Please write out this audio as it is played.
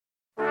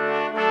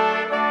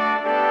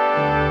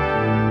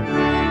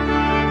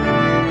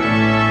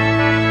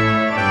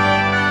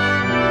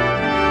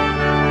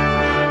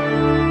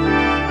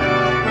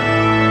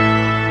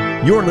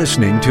You're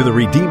listening to the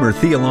Redeemer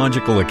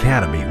Theological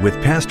Academy with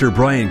Pastor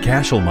Brian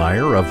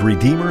Kashelmeyer of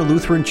Redeemer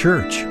Lutheran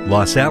Church,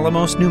 Los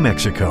Alamos, New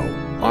Mexico.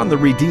 On the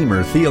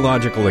Redeemer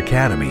Theological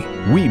Academy,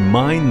 we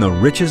mine the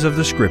riches of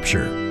the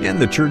Scripture and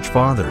the Church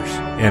Fathers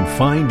and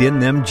find in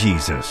them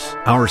Jesus,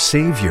 our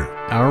Savior,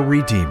 our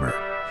Redeemer.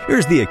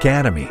 Here's the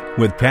Academy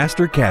with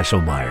Pastor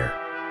Kashelmeyer.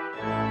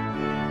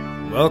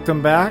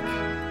 Welcome back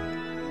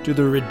to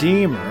the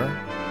Redeemer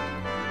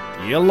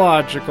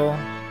Theological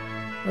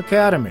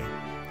Academy.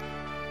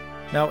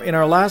 Now, in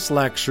our last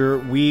lecture,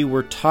 we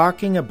were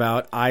talking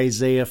about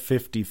Isaiah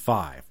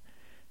 55.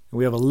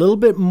 We have a little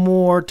bit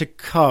more to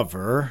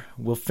cover.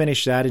 We'll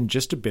finish that in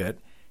just a bit,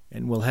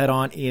 and we'll head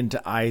on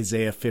into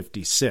Isaiah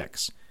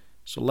 56.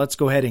 So let's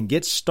go ahead and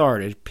get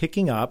started,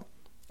 picking up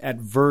at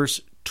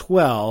verse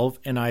 12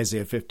 in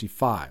Isaiah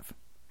 55.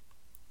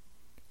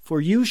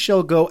 For you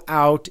shall go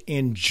out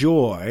in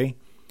joy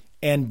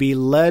and be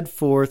led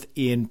forth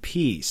in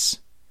peace.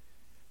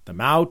 The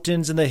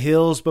mountains and the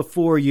hills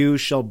before you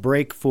shall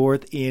break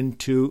forth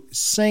into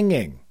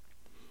singing,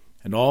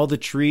 and all the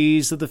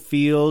trees of the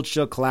field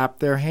shall clap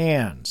their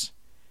hands.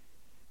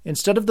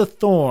 Instead of the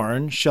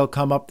thorn shall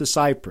come up the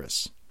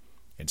cypress,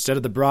 instead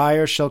of the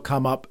brier shall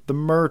come up the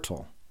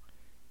myrtle,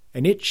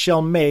 and it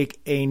shall make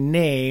a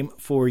name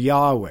for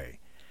Yahweh,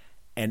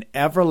 an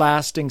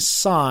everlasting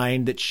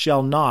sign that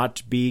shall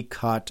not be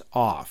cut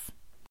off.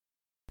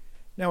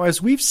 Now,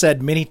 as we've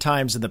said many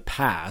times in the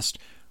past,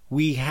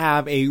 we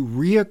have a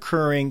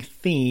reoccurring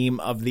theme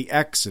of the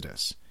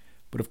Exodus.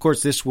 But of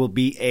course, this will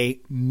be a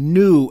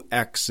new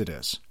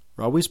Exodus.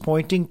 We're always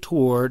pointing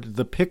toward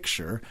the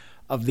picture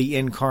of the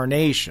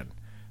incarnation,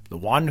 the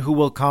one who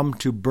will come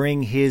to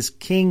bring his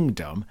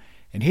kingdom,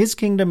 and his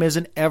kingdom is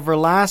an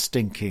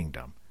everlasting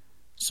kingdom.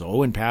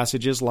 So in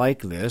passages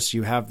like this,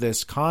 you have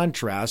this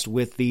contrast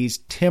with these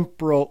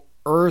temporal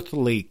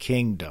earthly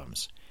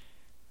kingdoms.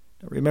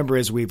 Now, remember,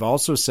 as we've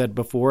also said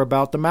before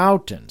about the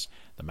mountains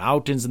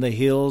and the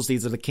hills,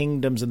 these are the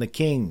kingdoms and the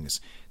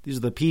kings. These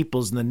are the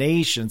peoples and the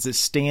nations that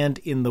stand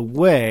in the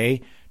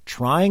way,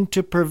 trying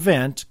to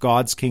prevent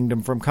God's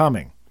kingdom from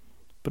coming.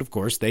 But of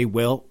course, they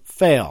will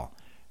fail.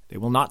 They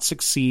will not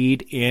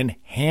succeed in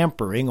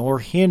hampering or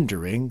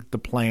hindering the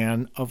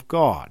plan of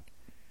God.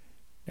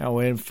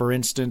 Now, for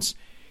instance,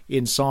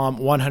 in Psalm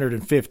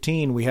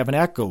 115, we have an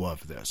echo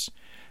of this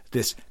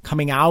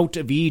coming out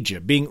of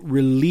Egypt, being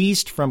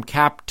released from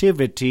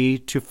captivity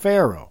to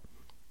Pharaoh.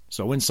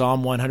 So in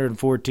Psalm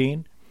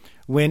 114,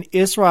 when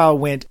Israel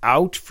went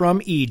out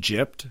from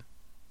Egypt,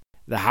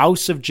 the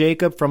house of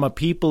Jacob from a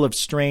people of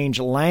strange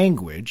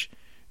language,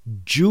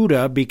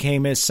 Judah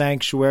became his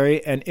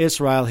sanctuary and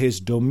Israel his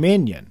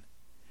dominion.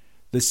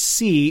 The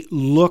sea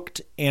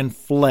looked and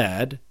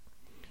fled.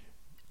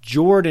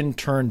 Jordan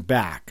turned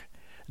back.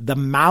 The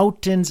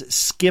mountains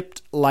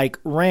skipped like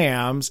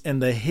rams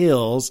and the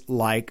hills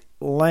like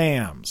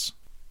lambs.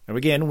 Now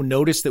again,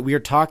 notice that we are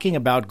talking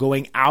about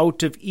going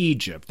out of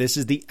Egypt. This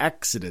is the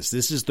Exodus.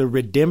 This is the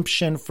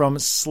redemption from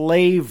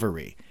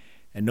slavery.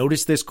 And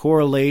notice this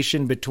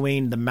correlation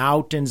between the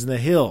mountains and the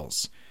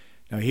hills.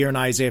 Now here in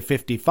Isaiah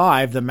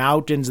 55, the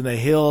mountains and the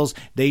hills,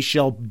 they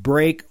shall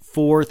break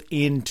forth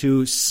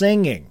into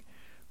singing.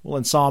 Well,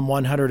 in Psalm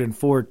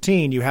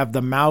 114, you have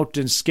the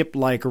mountains skipped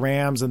like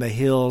rams and the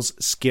hills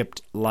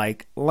skipped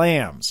like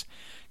lambs,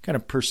 kind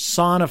of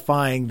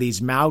personifying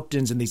these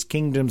mountains and these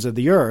kingdoms of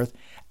the earth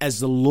as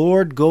the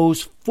Lord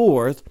goes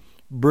forth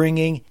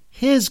bringing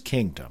his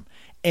kingdom,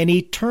 an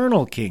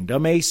eternal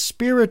kingdom, a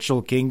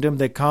spiritual kingdom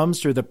that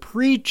comes through the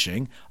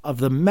preaching of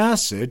the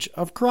message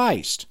of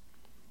Christ.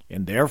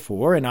 And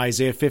therefore, in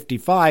Isaiah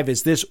 55,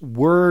 as this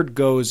word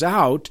goes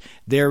out,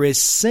 there is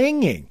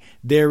singing,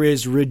 there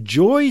is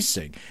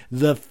rejoicing.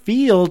 The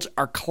fields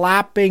are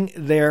clapping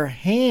their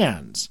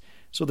hands.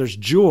 So there's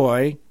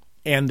joy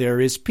and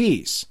there is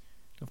peace.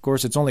 Of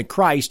course, it's only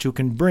Christ who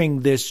can bring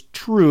this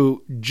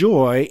true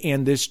joy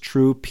and this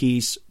true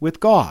peace with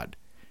God.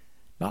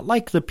 Not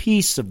like the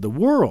peace of the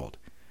world,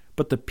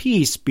 but the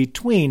peace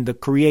between the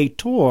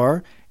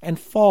Creator and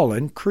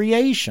fallen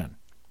creation.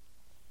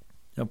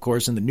 Of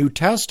course, in the New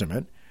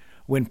Testament,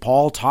 when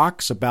Paul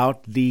talks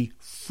about the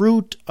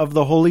fruit of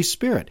the Holy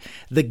Spirit,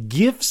 the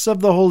gifts of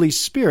the Holy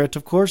Spirit,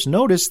 of course,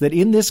 notice that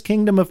in this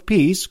kingdom of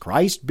peace,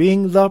 Christ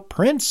being the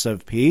Prince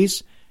of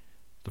Peace,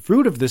 the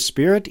fruit of the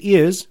Spirit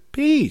is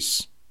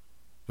peace.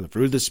 For the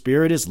fruit of the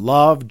Spirit is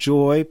love,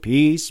 joy,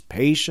 peace,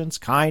 patience,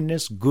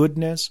 kindness,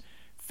 goodness,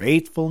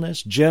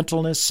 faithfulness,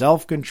 gentleness,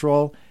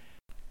 self-control.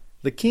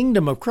 The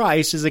kingdom of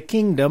Christ is a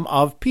kingdom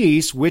of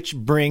peace which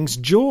brings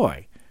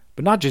joy.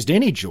 But not just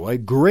any joy,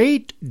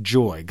 great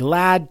joy,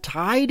 glad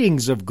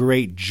tidings of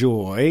great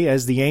joy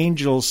as the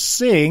angels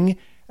sing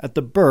at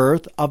the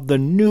birth of the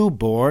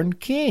newborn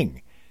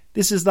King.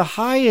 This is the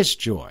highest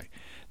joy,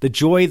 the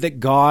joy that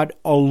God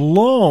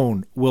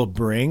alone will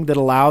bring that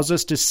allows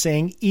us to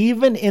sing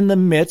even in the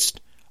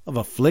midst of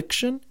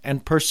affliction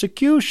and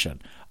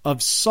persecution,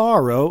 of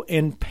sorrow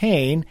and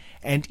pain,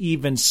 and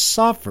even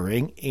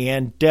suffering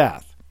and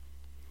death.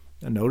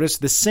 Now notice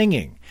the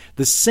singing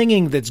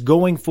that's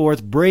going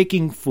forth,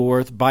 breaking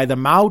forth by the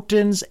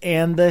mountains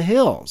and the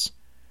hills,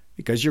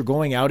 because you're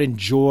going out in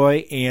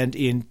joy and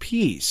in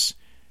peace.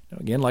 Now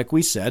again, like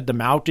we said, the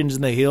mountains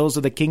and the hills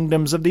are the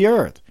kingdoms of the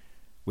earth,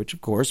 which of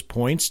course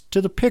points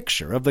to the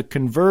picture of the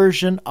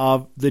conversion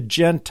of the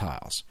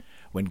Gentiles.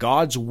 When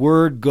God's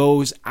word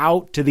goes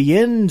out to the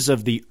ends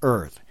of the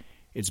earth,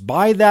 it's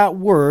by that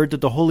word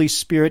that the Holy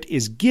Spirit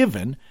is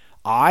given.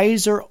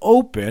 Eyes are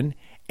open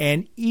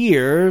and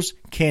ears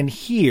can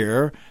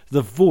hear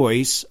the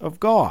voice of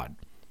God.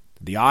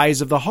 The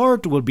eyes of the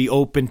heart will be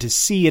open to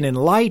see and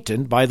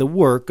enlightened by the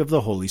work of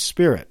the Holy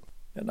Spirit.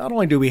 And not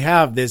only do we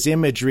have this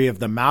imagery of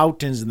the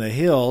mountains and the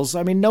hills,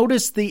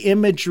 notice the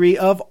imagery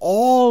of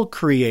all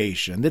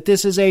creation, that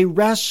this is a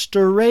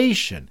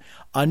restoration,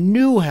 a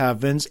new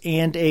heavens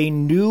and a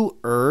new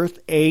earth,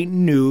 a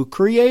new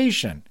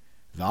creation.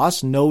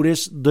 Thus,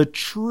 notice the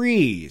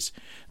trees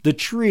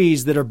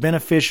that are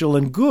beneficial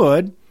and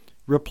good,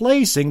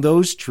 replacing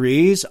those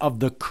trees of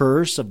the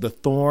curse, of the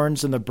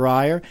thorns and the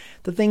briar,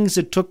 the things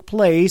that took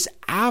place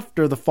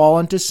after the fall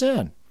into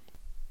sin.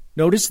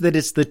 Notice that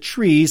it's the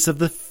trees of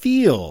the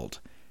field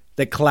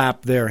that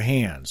clap their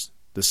hands,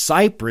 the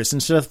cypress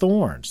instead of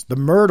thorns, the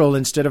myrtle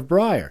instead of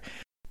briar.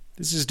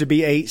 This is to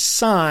be a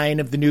sign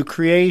of the new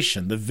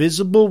creation, the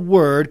visible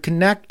word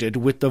connected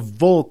with the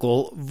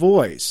vocal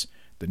voice.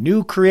 The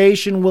new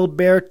creation will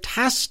bear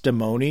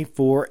testimony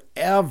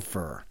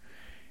forever.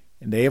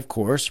 And they, of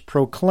course,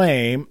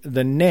 proclaim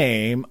the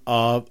name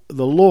of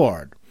the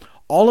Lord.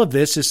 All of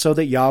this is so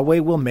that Yahweh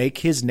will make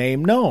his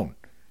name known.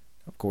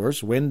 Of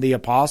course, when the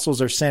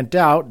apostles are sent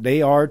out,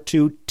 they are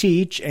to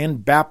teach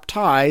and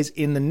baptize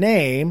in the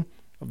name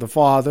of the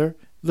Father,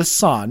 the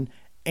Son,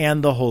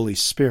 and the Holy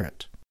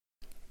Spirit.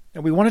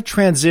 And we want to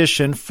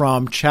transition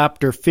from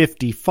chapter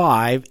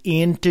 55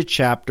 into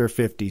chapter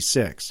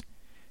 56.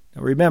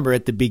 Now remember,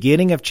 at the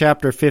beginning of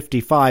chapter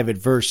 55, at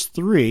verse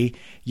 3,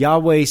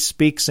 Yahweh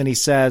speaks and he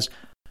says,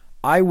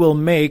 I will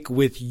make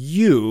with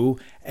you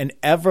an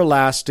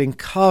everlasting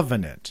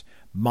covenant,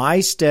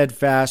 my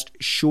steadfast,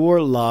 sure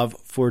love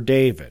for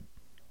David.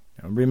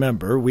 Now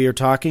remember, we are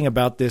talking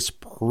about this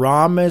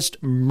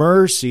promised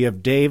mercy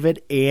of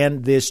David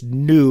and this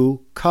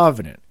new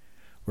covenant.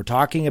 We're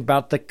talking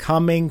about the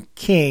coming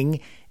king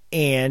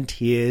and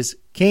his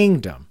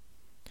kingdom.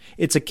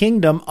 It's a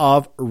kingdom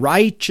of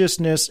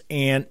righteousness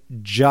and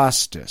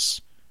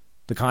justice,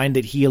 the kind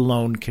that he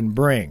alone can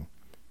bring.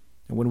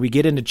 And when we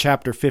get into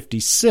chapter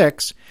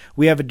 56,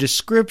 we have a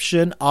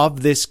description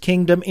of this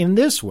kingdom in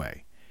this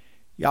way.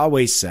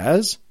 Yahweh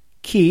says,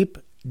 keep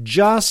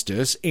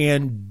justice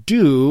and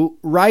do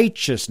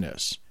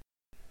righteousness.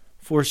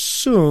 For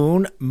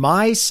soon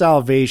my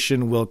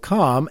salvation will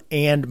come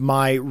and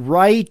my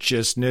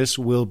righteousness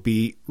will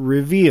be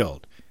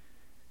revealed.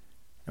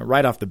 Now,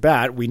 right off the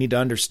bat, we need to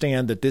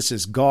understand that this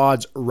is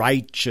God's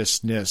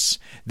righteousness.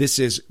 This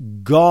is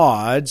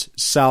God's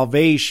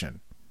salvation.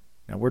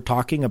 Now, we're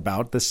talking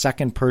about the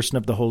second person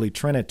of the Holy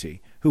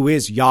Trinity, who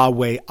is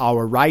Yahweh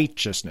our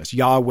righteousness,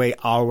 Yahweh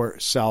our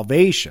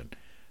salvation,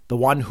 the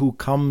one who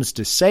comes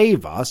to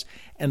save us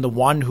and the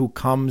one who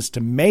comes to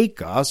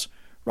make us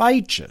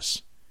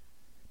righteous.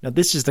 Now,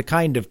 this is the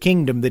kind of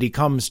kingdom that he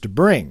comes to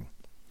bring.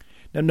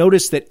 Now,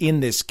 notice that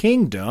in this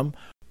kingdom,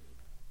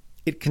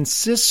 it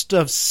consists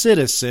of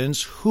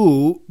citizens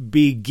who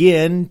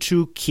begin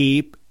to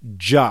keep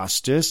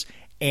justice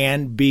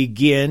and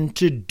begin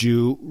to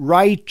do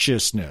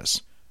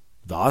righteousness.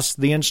 Thus,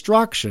 the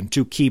instruction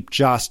to keep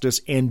justice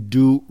and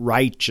do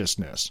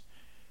righteousness.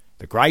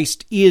 The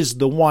Christ is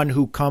the one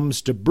who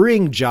comes to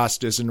bring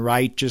justice and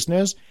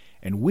righteousness,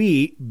 and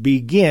we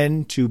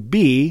begin to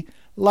be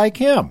like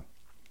him.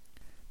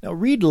 Now,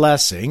 read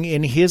Lessing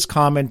in his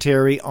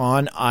commentary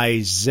on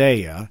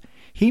Isaiah.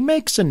 He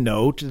makes a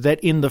note that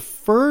in the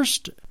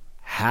first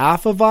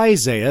half of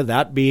Isaiah,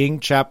 that being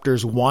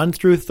chapters 1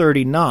 through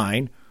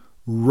 39,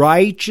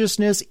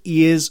 righteousness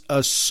is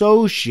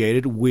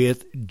associated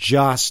with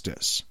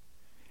justice.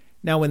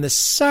 Now, in the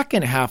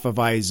second half of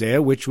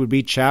Isaiah, which would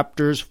be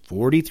chapters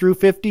 40 through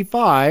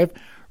 55,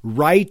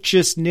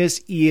 righteousness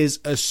is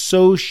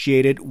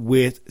associated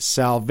with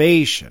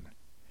salvation.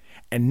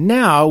 And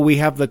now we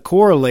have the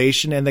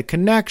correlation and the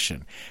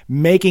connection,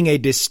 making a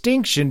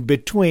distinction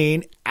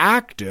between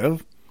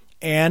active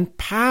and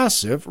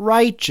passive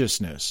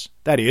righteousness.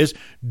 That is,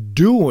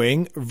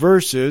 doing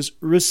versus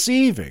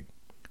receiving.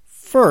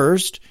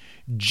 First,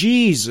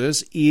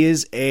 Jesus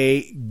is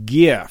a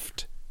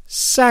gift.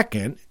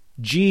 Second,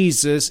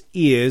 Jesus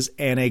is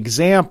an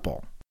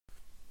example.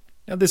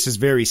 Now, this is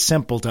very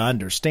simple to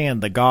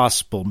understand the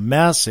gospel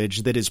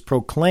message that is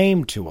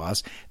proclaimed to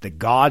us, that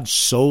God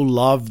so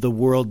loved the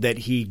world that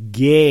he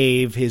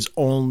gave his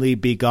only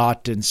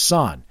begotten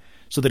Son,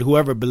 so that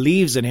whoever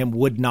believes in him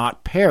would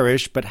not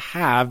perish but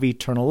have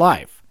eternal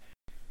life.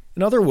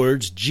 In other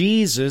words,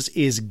 Jesus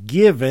is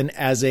given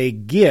as a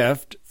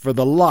gift for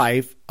the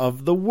life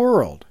of the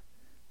world.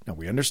 Now,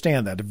 we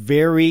understand that.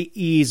 Very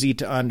easy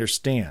to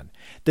understand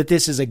that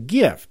this is a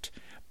gift,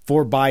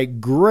 for by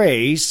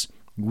grace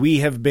we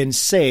have been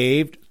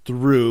saved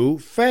through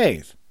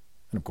faith.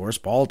 And of course,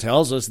 Paul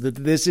tells us that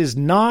this is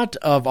not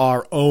of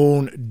our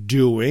own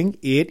doing.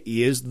 It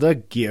is the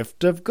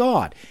gift of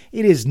God.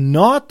 It is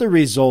not the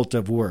result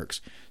of works,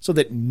 so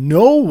that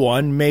no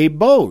one may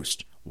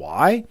boast.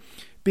 Why?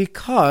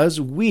 Because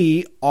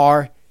we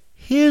are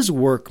His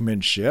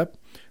workmanship,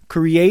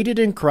 created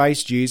in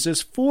Christ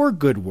Jesus for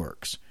good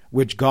works,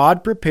 which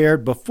God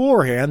prepared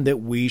beforehand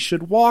that we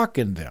should walk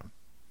in them.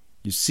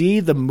 You see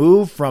the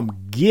move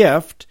from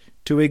gift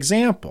to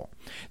example.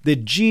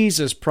 That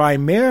Jesus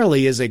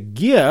primarily is a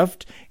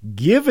gift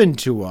given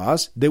to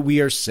us, that we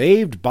are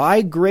saved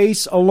by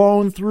grace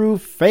alone through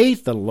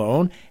faith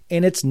alone,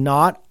 and it's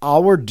not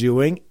our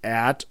doing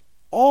at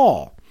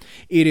all.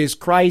 It is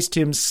Christ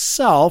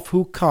Himself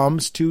who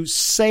comes to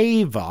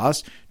save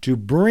us, to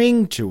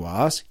bring to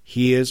us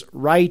His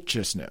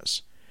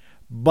righteousness.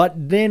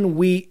 But then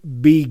we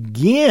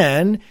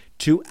begin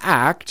to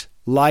act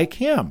like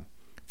Him,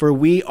 for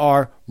we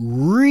are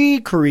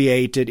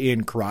recreated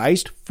in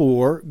Christ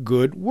for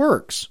good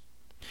works.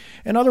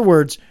 In other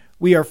words,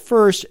 we are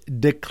first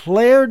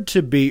declared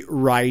to be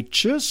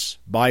righteous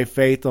by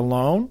faith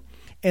alone,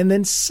 and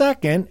then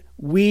second,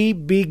 we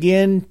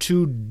begin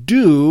to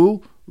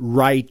do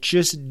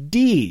righteous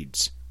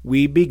deeds.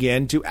 We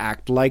begin to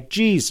act like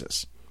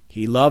Jesus.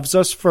 He loves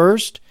us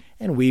first,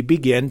 and we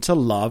begin to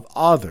love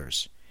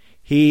others.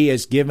 He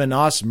has given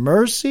us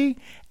mercy,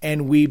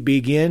 and we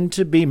begin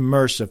to be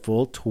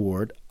merciful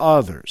toward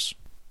others.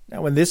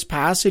 Now, in this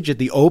passage at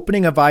the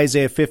opening of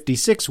Isaiah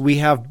 56, we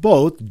have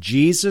both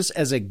Jesus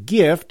as a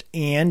gift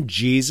and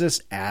Jesus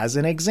as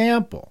an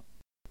example.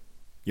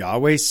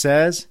 Yahweh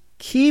says,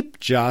 "Keep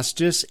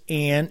justice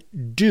and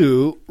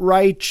do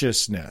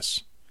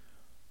righteousness,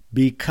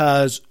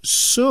 because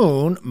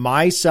soon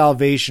my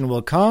salvation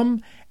will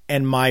come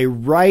and my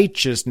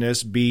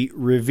righteousness be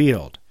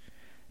revealed."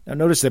 Now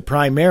notice that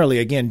primarily,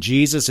 again,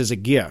 Jesus is a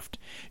gift.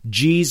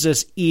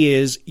 Jesus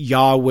is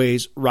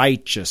Yahweh's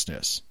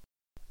righteousness.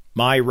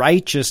 My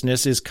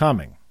righteousness is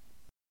coming.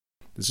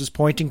 This is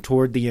pointing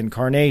toward the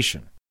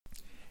incarnation.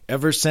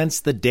 Ever since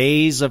the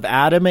days of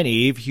Adam and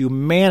Eve,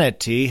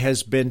 humanity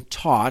has been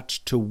taught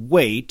to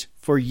wait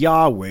for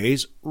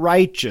Yahweh's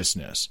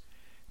righteousness.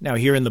 Now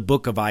here in the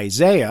book of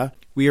Isaiah,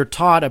 we are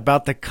taught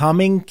about the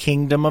coming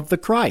kingdom of the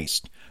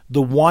Christ,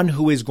 the one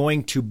who is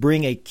going to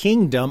bring a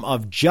kingdom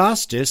of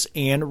justice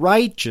and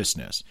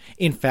righteousness.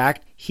 In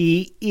fact,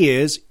 He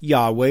is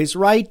Yahweh's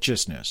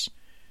righteousness.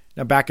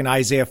 Now back in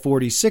Isaiah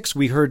 46,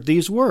 we heard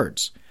these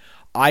words,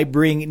 "I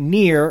bring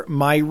near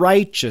my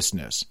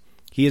righteousness.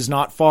 He is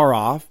not far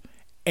off,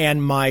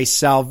 and my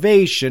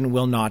salvation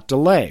will not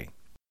delay.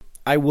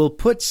 I will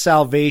put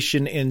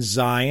salvation in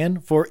Zion,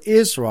 for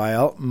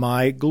Israel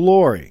my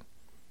glory."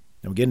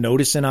 Now again,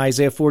 notice in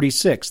Isaiah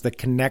 46 the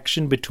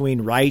connection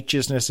between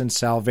righteousness and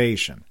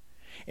salvation.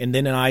 And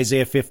then in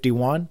Isaiah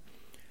 51,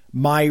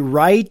 "My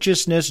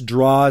righteousness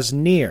draws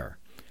near.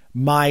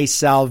 My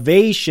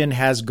salvation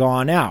has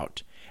gone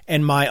out,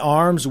 and my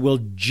arms will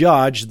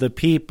judge the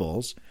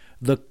peoples.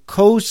 The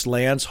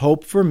coastlands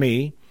hope for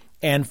me,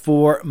 and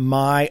for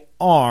my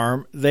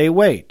arm they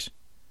wait."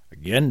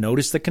 Again,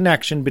 notice the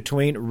connection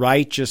between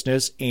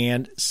righteousness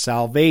and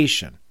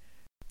salvation.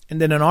 And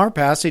then in our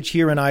passage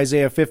here in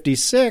Isaiah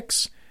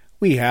 56,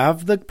 we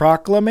have the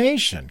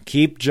proclamation,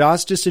 "Keep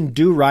justice and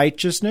do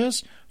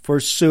righteousness, for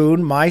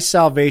soon my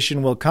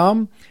salvation will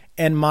come,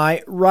 and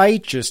my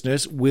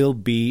righteousness will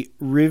be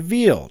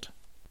revealed."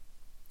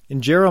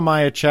 In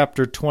Jeremiah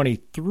chapter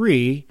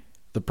 23,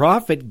 the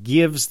prophet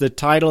gives the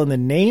title and the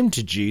name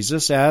to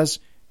Jesus as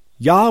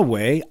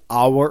Yahweh,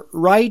 our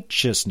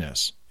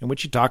righteousness, in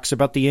which he talks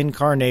about the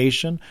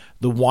incarnation,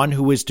 the one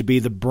who is to be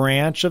the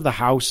branch of the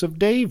house of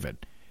David,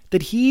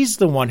 that He's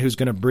the one who's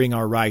going to bring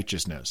our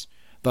righteousness.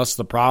 Thus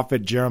the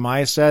prophet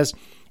Jeremiah says,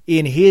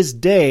 "In His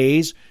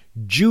days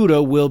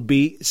Judah will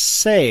be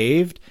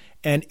saved,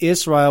 and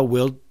Israel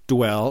will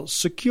dwell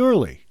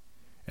securely.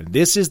 And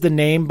this is the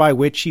name by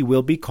which He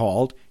will be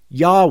called,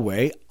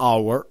 Yahweh,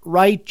 our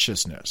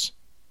righteousness."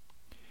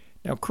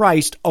 Now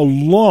Christ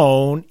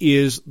alone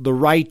is the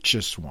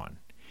righteous one.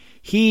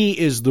 He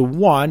is the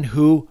one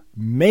who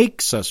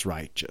makes us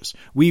righteous.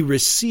 We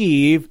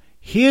receive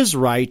His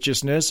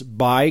righteousness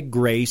by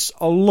grace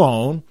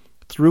alone,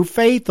 through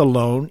faith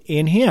alone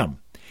in Him.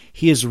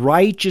 His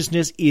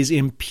righteousness is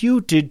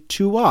imputed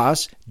to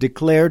us,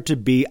 declared to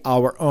be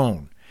our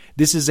own.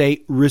 This is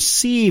a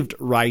received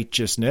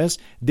righteousness.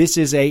 This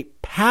is a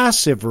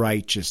passive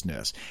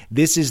righteousness.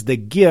 This is the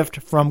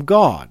gift from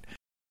God.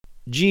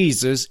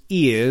 Jesus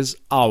is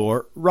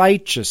our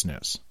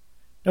righteousness.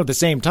 Now, at the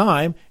same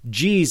time,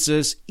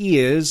 Jesus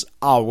is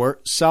our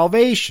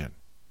salvation.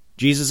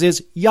 Jesus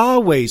is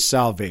Yahweh's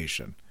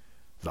salvation.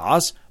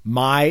 Thus,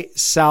 my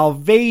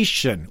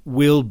salvation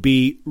will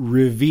be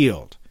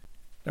revealed.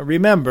 Now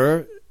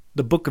remember,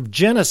 the book of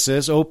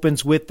Genesis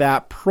opens with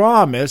that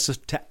promise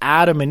to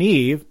Adam and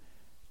Eve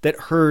that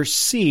her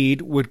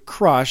seed would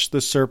crush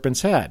the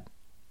serpent's head.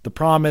 The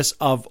promise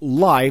of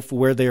life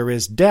where there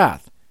is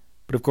death.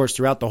 But of course,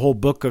 throughout the whole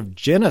book of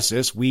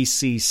Genesis, we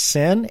see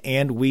sin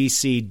and we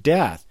see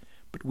death.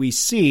 But we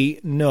see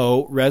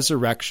no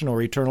resurrection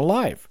or eternal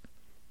life.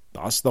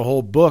 Thus, the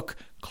whole book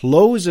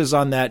closes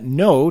on that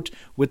note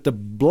with the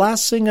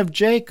blessing of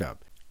Jacob,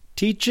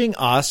 teaching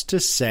us to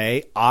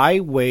say, I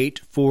wait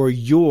for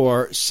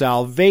your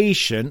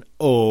salvation,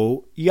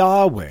 O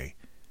Yahweh,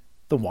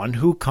 the one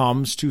who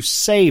comes to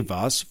save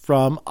us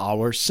from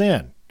our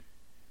sin.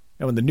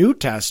 Now, in the New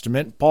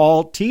Testament,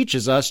 Paul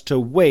teaches us to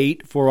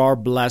wait for our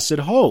blessed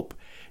hope,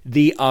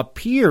 the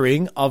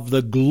appearing of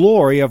the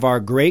glory of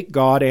our great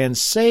God and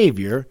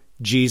Savior,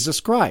 Jesus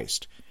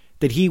Christ,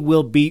 that he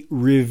will be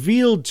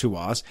revealed to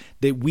us,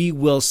 that we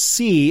will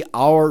see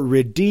our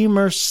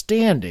Redeemer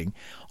standing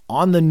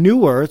on the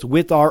new earth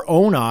with our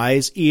own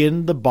eyes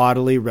in the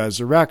bodily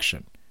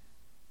resurrection.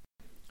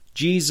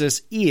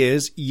 Jesus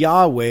is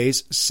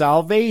Yahweh's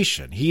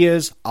salvation. He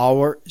is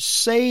our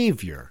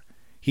Savior.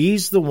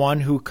 He's the one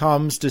who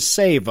comes to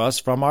save us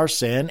from our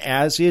sin,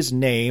 as his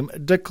name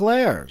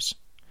declares.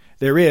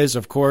 There is,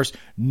 of course,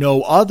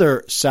 no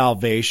other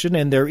salvation,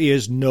 and there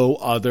is no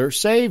other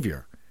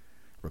Savior.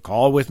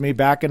 Recall with me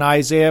back in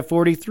Isaiah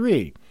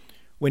 43,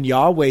 when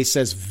Yahweh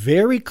says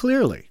very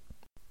clearly,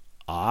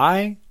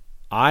 I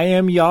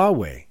am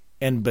Yahweh,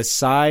 and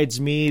besides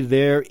me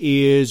there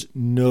is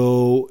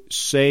no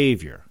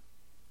Savior.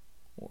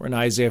 Or in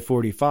Isaiah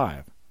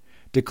 45,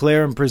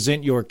 declare and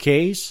present your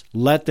case,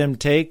 let them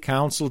take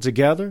counsel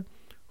together.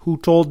 Who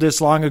told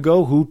this long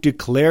ago? Who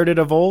declared it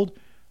of old?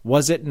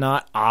 Was it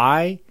not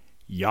I,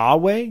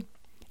 Yahweh?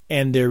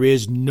 And there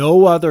is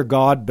no other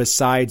God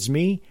besides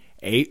me,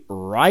 a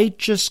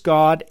righteous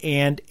God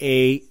and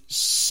a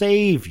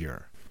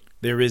Savior.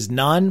 There is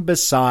none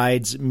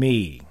besides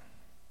me.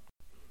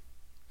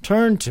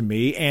 Turn to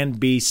me and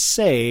be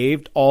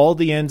saved, all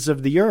the ends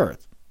of the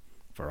earth.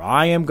 For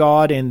I am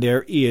God and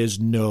there is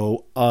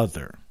no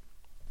other.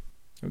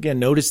 Again,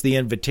 notice the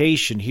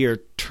invitation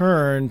here,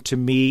 turn to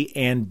me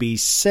and be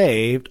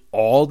saved,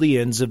 all the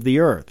ends of the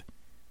earth.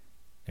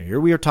 Now, here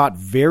we are taught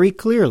very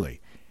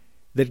clearly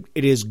that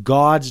it is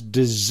God's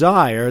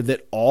desire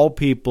that all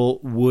people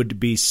would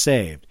be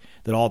saved,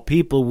 that all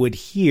people would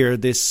hear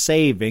this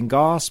saving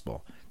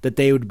gospel, that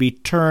they would be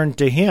turned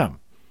to him.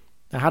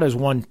 Now, how does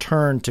one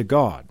turn to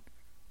God?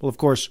 Well, of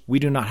course, we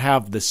do not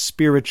have the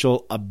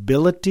spiritual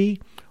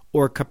ability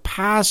or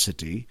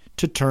capacity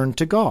to turn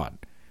to God.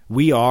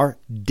 We are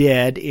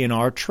dead in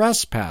our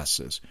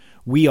trespasses.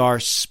 We are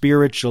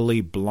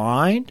spiritually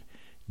blind,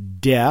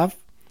 deaf,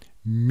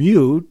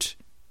 mute,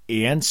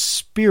 and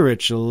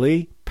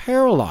spiritually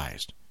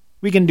paralyzed.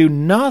 We can do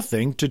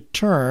nothing to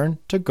turn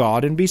to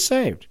God and be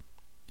saved.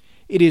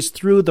 It is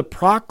through the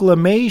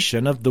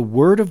proclamation of the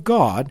Word of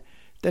God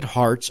that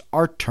hearts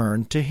are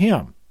turned to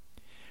him.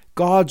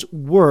 God's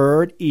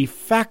Word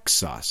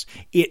effects us.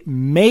 It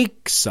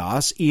makes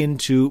us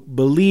into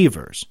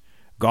believers.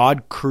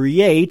 God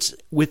creates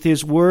with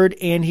his Word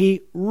and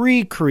he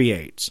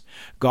recreates.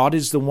 God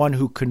is the one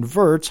who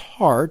converts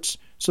hearts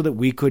so that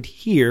we could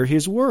hear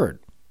his Word.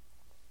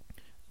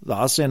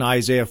 Thus, in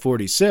Isaiah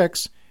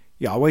 46,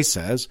 Yahweh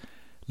says,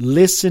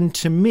 listen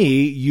to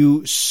me,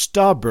 you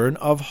stubborn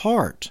of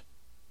heart,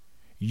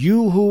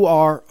 you who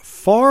are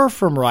far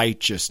from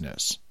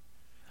righteousness.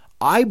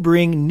 I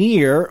bring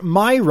near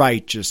my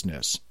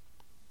righteousness.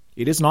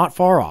 It is not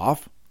far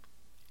off,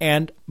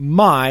 and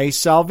my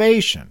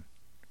salvation.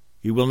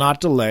 He will not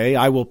delay.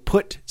 I will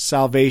put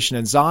salvation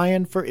in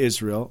Zion for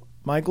Israel,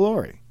 my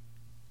glory.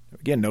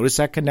 Again, notice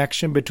that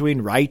connection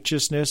between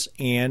righteousness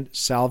and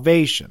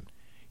salvation.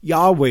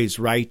 Yahweh's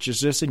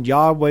righteousness and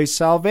Yahweh's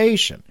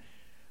salvation.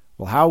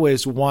 Well, how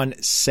is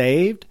one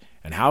saved?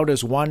 And how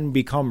does one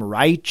become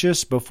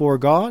righteous before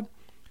God?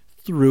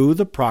 Through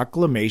the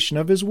proclamation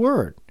of his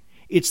Word.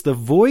 It's the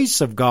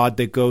voice of God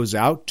that goes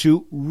out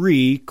to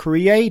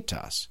recreate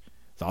us.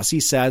 Thus he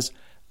says,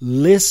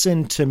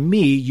 listen to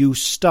me, you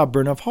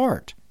stubborn of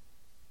heart.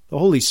 The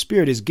Holy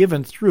Spirit is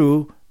given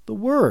through the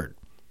Word.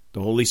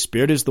 The Holy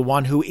Spirit is the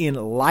one who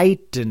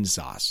enlightens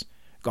us.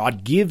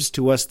 God gives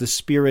to us the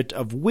spirit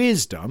of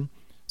wisdom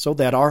so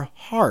that our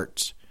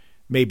hearts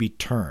may be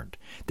turned,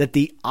 that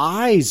the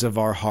eyes of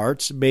our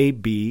hearts may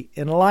be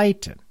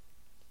enlightened.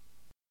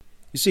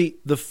 You see,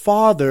 the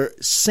Father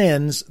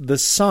sends the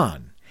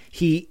Son.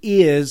 He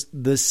is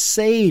the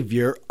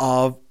Savior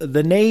of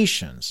the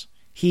nations.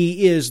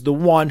 He is the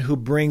one who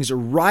brings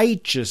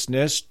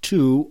righteousness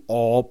to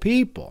all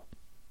people.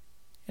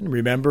 And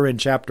remember in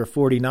chapter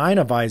 49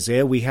 of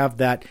Isaiah, we have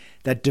that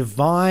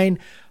divine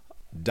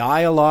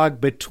dialogue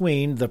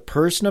between the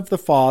person of the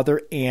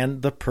Father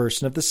and the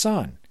person of the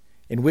Son,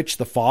 in which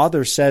the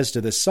Father says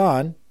to the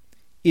Son,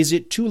 is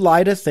it too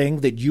light a thing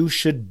that you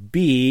should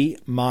be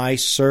my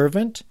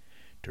servant,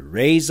 to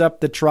raise up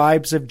the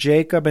tribes of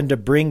Jacob and to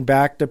bring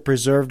back the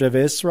preserved of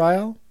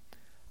Israel?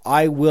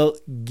 I will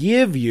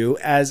give you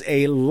as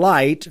a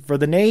light for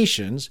the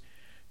nations,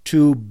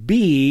 to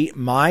be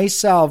my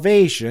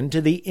salvation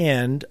to the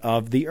end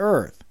of the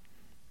earth.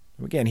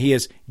 Again, he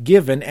is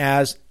given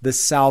as the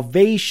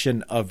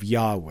salvation of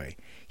Yahweh.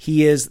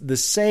 He is the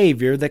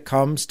Savior that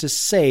comes to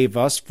save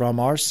us from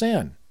our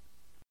sin.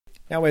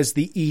 Now, as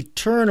the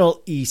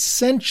eternal,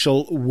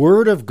 essential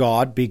Word of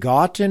God,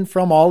 begotten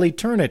from all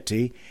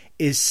eternity,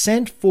 is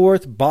sent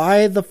forth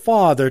by the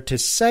Father to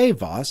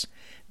save us,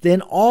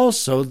 then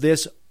also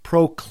this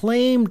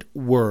proclaimed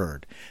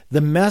word,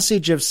 the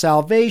message of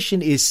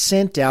salvation, is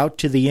sent out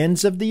to the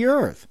ends of the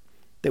earth,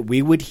 that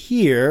we would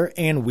hear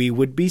and we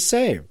would be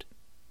saved.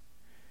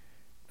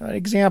 An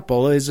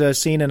example is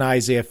seen in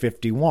Isaiah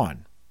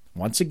 51,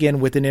 once again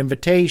with an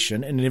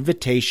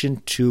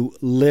invitation to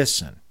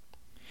listen.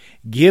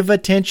 Give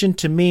attention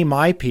to me,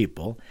 my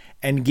people,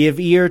 and give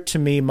ear to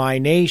me, my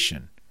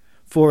nation.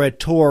 For a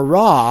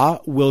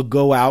Torah will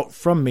go out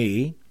from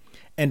me,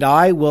 and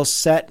I will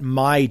set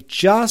my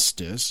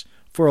justice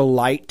for a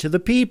light to the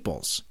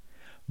peoples.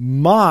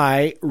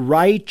 My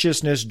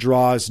righteousness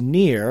draws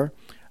near,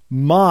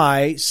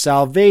 my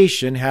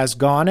salvation has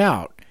gone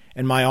out,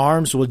 and my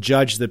arms will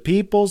judge the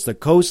peoples. The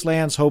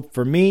coastlands hope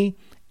for me,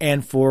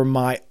 and for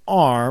my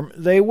arm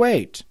they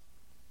wait.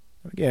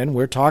 Again,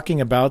 we're talking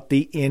about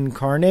the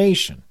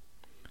incarnation,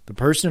 the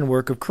person and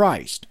work of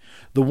Christ,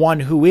 the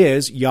one who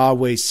is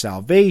Yahweh's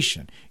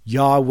salvation,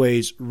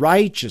 Yahweh's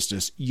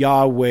righteousness,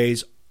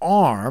 Yahweh's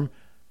arm,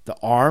 the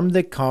arm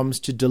that comes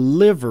to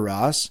deliver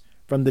us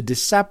from the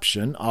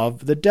deception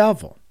of the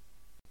devil.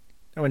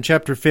 Now in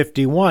chapter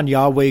 51,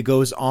 Yahweh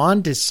goes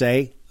on to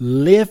say,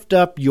 lift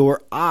up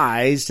your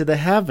eyes to the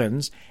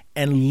heavens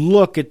and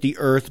look at the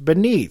earth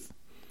beneath.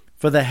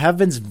 For the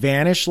heavens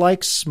vanish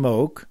like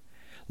smoke,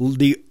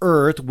 the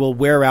earth will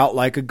wear out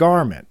like a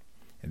garment,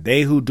 and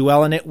they who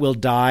dwell in it will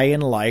die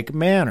in like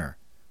manner.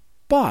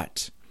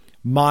 But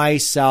my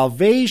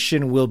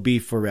salvation will be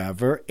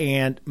forever,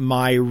 and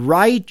my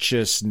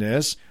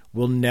righteousness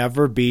will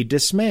never be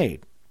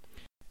dismayed.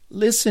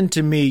 Listen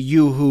to me,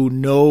 you who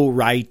know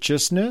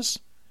righteousness,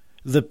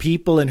 the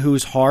people in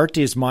whose heart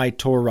is my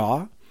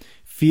Torah.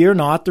 Fear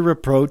not the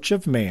reproach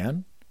of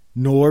man,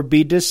 nor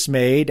be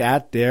dismayed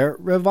at their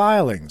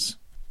revilings.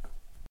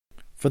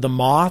 For the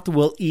moth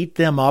will eat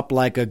them up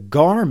like a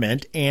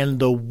garment, and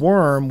the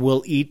worm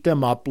will eat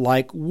them up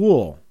like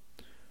wool.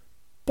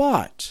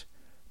 But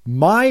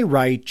my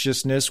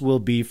righteousness will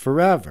be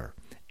forever,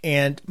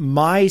 and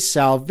my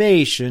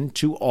salvation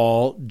to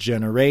all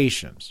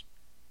generations.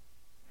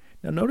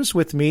 Now notice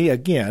with me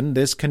again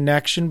this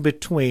connection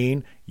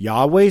between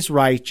Yahweh's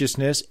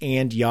righteousness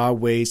and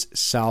Yahweh's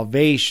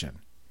salvation.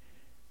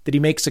 That he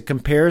makes a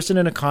comparison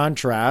and a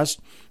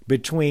contrast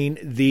between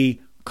the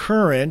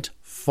current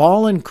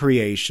fallen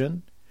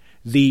creation,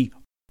 the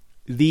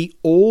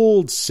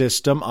old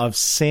system of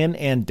sin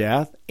and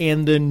death,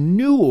 and the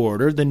new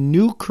order, the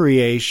new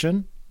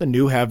creation, the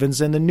new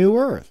heavens and the new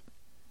earth.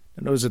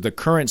 And those are the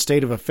current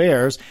state of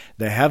affairs.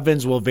 The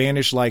heavens will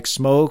vanish like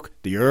smoke,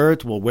 the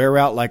earth will wear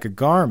out like a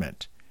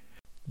garment.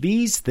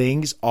 These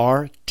things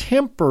are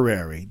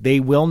temporary. They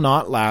will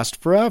not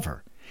last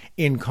forever.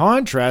 In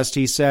contrast,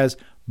 he says,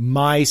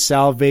 my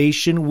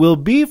salvation will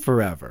be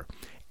forever,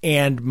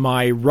 and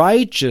my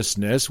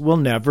righteousness will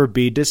never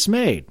be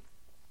dismayed.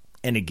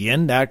 And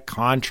again, that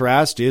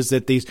contrast is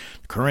that these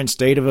current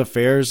state of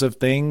affairs of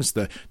things,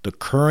 the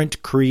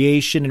current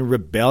creation and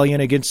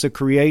rebellion against the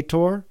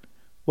Creator,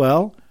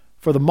 well,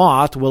 for the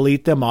moth will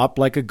eat them up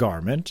like a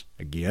garment.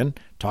 Again,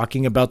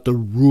 talking about the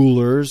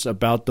rulers,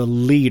 about the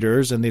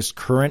leaders in this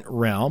current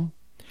realm.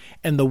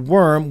 And the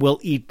worm will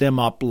eat them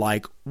up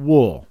like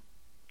wool.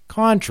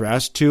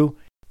 Contrast to,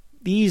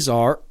 these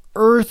are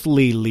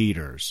earthly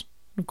leaders.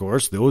 Of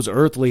course, those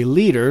earthly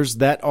leaders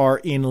that are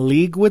in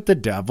league with the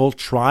devil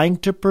trying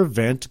to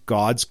prevent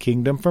God's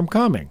kingdom from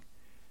coming.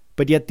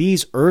 But yet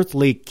these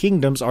earthly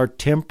kingdoms are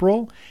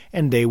temporal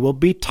and they will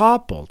be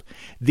toppled.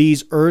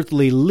 These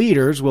earthly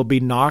leaders will be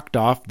knocked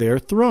off their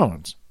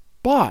thrones.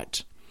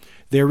 But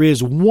there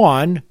is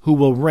one who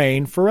will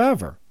reign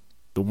forever.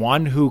 The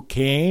one who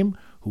came,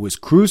 who was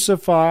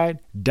crucified,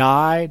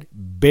 died,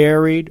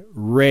 buried,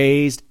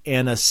 raised,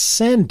 and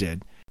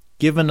ascended,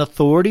 given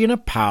authority and a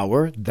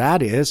power,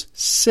 that is,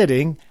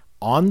 sitting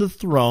on the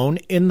throne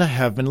in the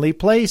heavenly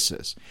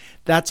places.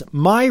 That's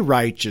my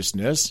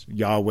righteousness,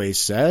 Yahweh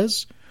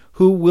says,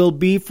 who will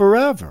be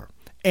forever.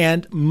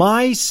 And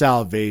my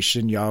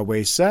salvation,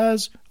 Yahweh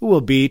says, who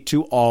will be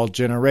to all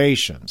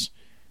generations.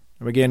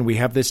 Again, we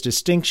have this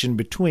distinction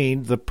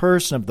between the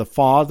person of the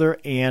Father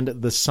and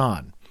the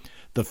Son.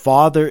 The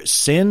Father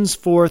sends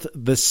forth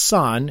the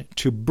Son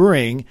to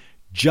bring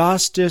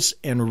justice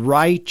and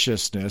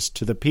righteousness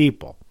to the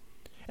people.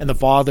 And the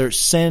Father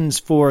sends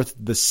forth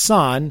the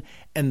Son,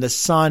 and the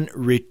Son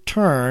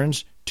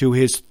returns to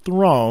his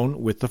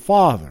throne with the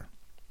Father.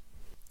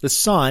 The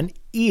Son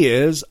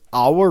is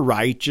our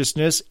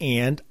righteousness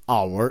and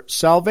our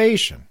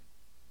salvation.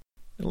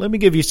 Now, let me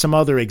give you some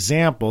other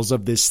examples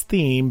of this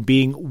theme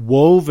being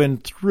woven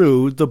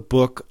through the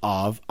book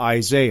of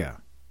Isaiah.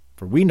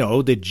 For we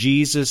know that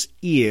Jesus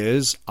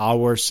is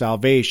our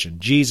salvation.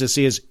 Jesus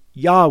is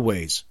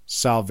Yahweh's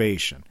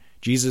salvation.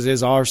 Jesus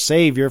is our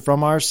Savior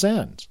from our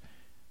sins.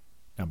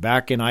 Now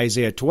back in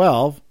Isaiah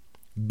 12,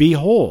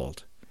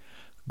 behold,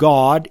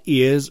 God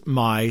is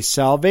my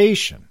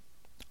salvation.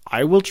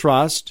 I will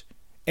trust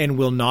and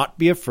will not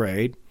be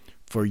afraid,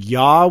 for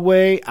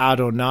Yahweh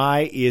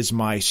Adonai is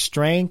my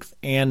strength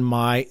and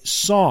my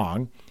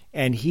song,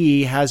 and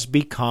he has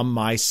become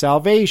my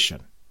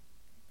salvation.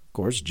 Of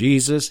course,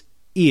 Jesus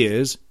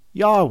is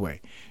Yahweh.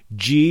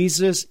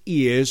 Jesus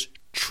is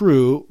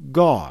true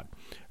God.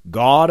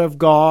 God of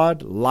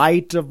God,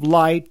 light of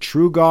light,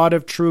 true God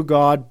of true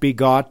God,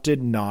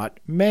 begotten, not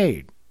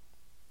made.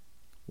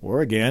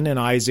 Or again in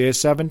Isaiah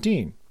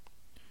 17,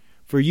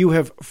 for you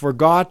have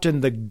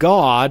forgotten the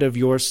God of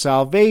your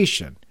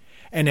salvation,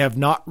 and have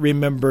not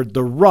remembered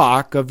the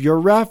rock of your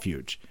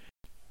refuge.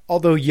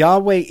 Although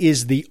Yahweh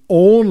is the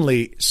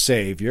only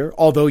Savior,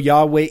 although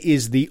Yahweh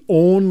is the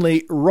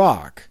only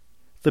rock,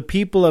 the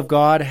people of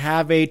God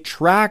have a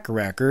track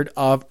record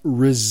of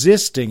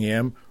resisting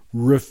him,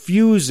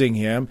 refusing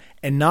him,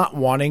 and not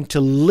wanting to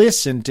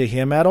listen to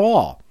him at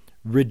all,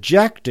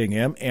 rejecting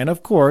him, and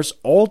of course,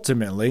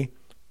 ultimately,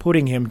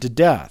 putting him to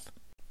death.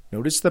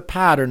 Notice the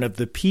pattern of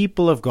the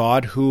people of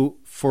God who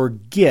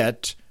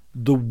forget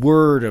the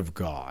Word of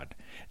God.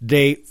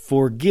 They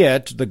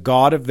forget the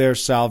God of their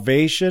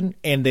salvation,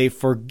 and they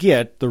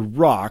forget the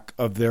rock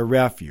of their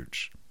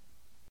refuge.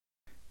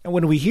 And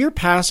when we hear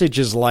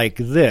passages like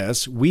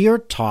this, we are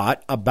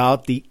taught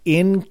about the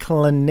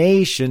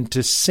inclination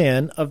to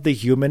sin of the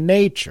human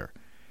nature,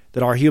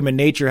 that our human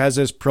nature has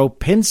this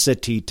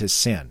propensity to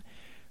sin.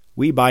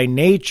 We by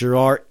nature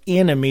are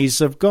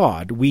enemies of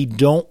God. We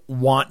don't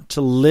want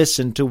to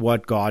listen to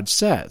what God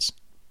says.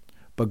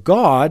 But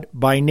God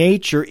by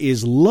nature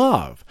is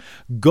love.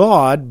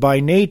 God by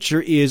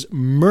nature is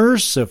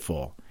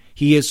merciful.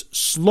 He is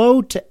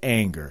slow to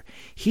anger.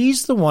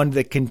 He's the one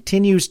that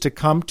continues to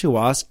come to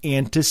us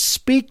and to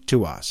speak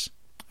to us.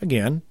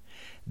 Again,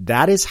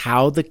 that is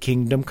how the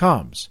kingdom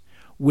comes.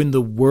 When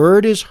the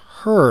word is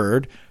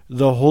heard,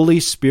 the Holy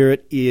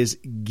Spirit is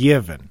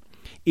given.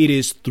 It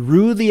is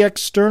through the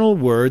external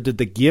word that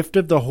the gift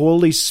of the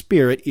Holy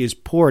Spirit is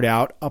poured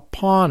out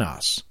upon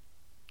us.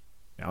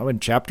 Now in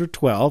chapter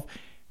 12,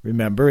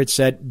 remember it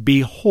said,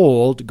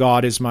 "Behold,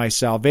 God is my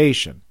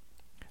salvation."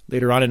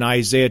 Later on in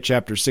Isaiah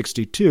chapter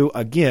 62,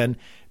 again,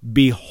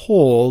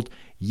 "Behold,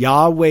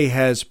 Yahweh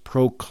has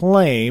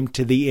proclaimed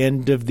to the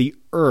end of the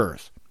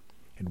earth."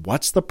 And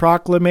what's the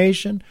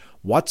proclamation?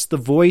 What's the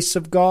voice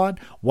of God?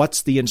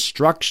 What's the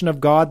instruction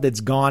of God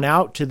that's gone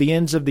out to the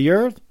ends of the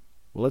earth?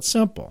 Well, it's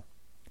simple.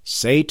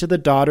 Say to the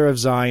daughter of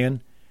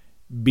Zion,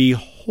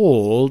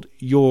 "Behold,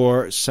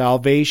 your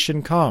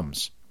salvation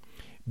comes.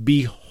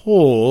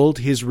 Behold,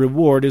 his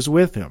reward is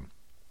with him,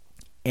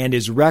 and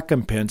his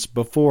recompense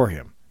before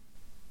him."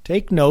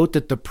 Take note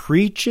that the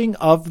preaching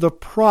of the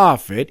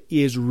prophet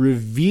is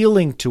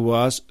revealing to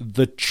us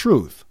the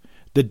truth,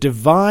 the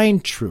divine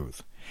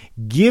truth,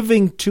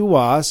 giving to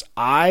us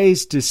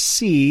eyes to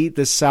see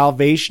the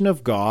salvation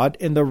of God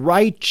and the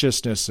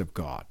righteousness of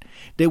God,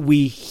 that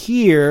we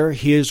hear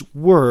his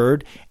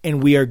word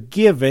and we are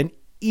given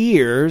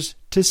ears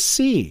to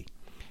see,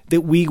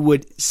 that we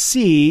would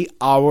see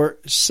our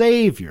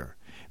Savior.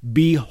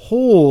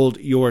 Behold,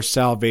 your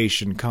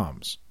salvation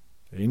comes.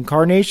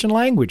 Incarnation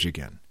language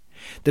again.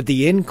 That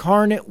the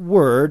incarnate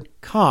Word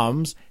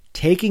comes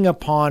taking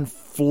upon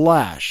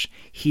flesh.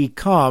 He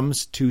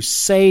comes to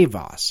save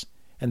us.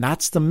 And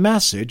that's the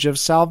message of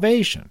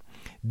salvation.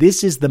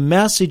 This is the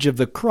message of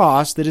the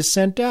cross that is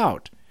sent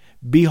out.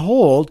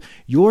 Behold,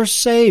 your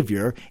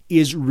Savior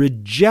is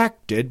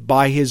rejected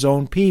by his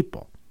own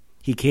people.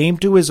 He came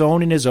to his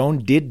own, and his own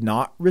did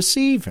not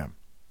receive him.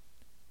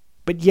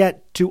 But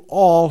yet to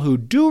all who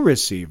do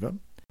receive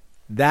him,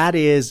 that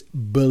is,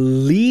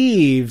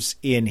 believes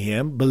in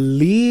him,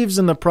 believes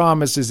in the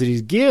promises that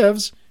he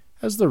gives,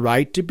 has the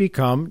right to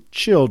become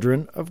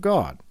children of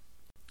God.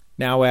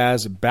 Now,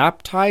 as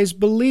baptized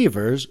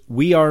believers,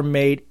 we are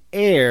made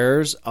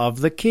heirs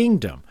of the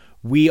kingdom.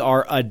 We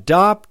are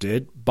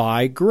adopted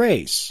by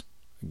grace.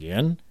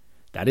 Again,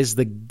 that is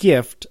the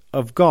gift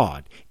of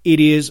God. It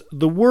is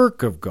the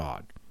work of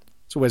God.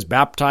 So as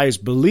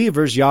baptized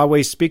believers,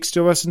 Yahweh speaks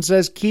to us and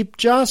says, keep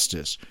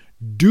justice,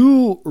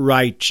 do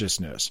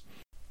righteousness,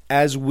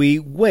 as we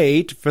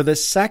wait for the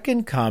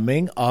second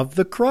coming of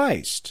the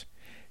Christ.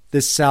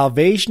 The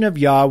salvation of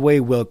Yahweh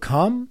will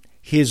come,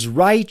 his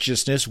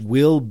righteousness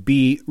will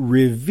be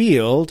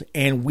revealed,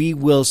 and we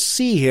will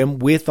see him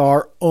with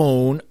our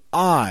own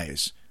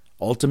eyes.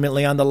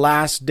 Ultimately, on the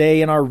last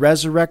day in our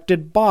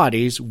resurrected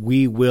bodies,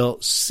 we will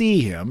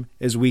see him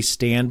as we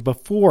stand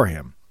before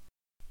him.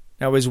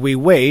 Now, as we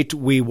wait,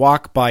 we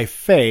walk by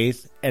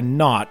faith and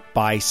not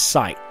by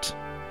sight.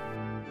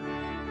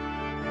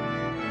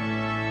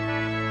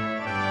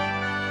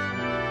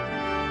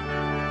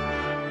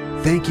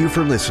 Thank you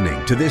for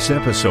listening to this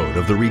episode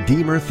of the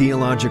Redeemer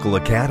Theological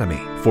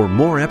Academy. For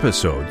more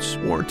episodes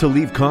or to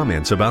leave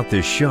comments about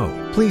this show,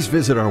 please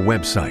visit our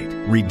website,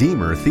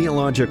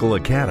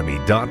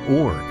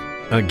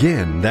 RedeemerTheologicalAcademy.org.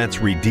 Again, that's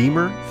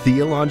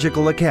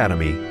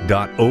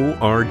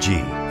RedeemerTheologicalAcademy.org.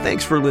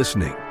 Thanks for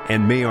listening,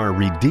 and may our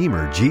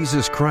Redeemer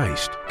Jesus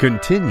Christ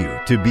continue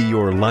to be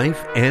your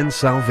life and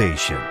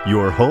salvation,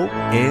 your hope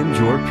and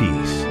your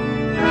peace.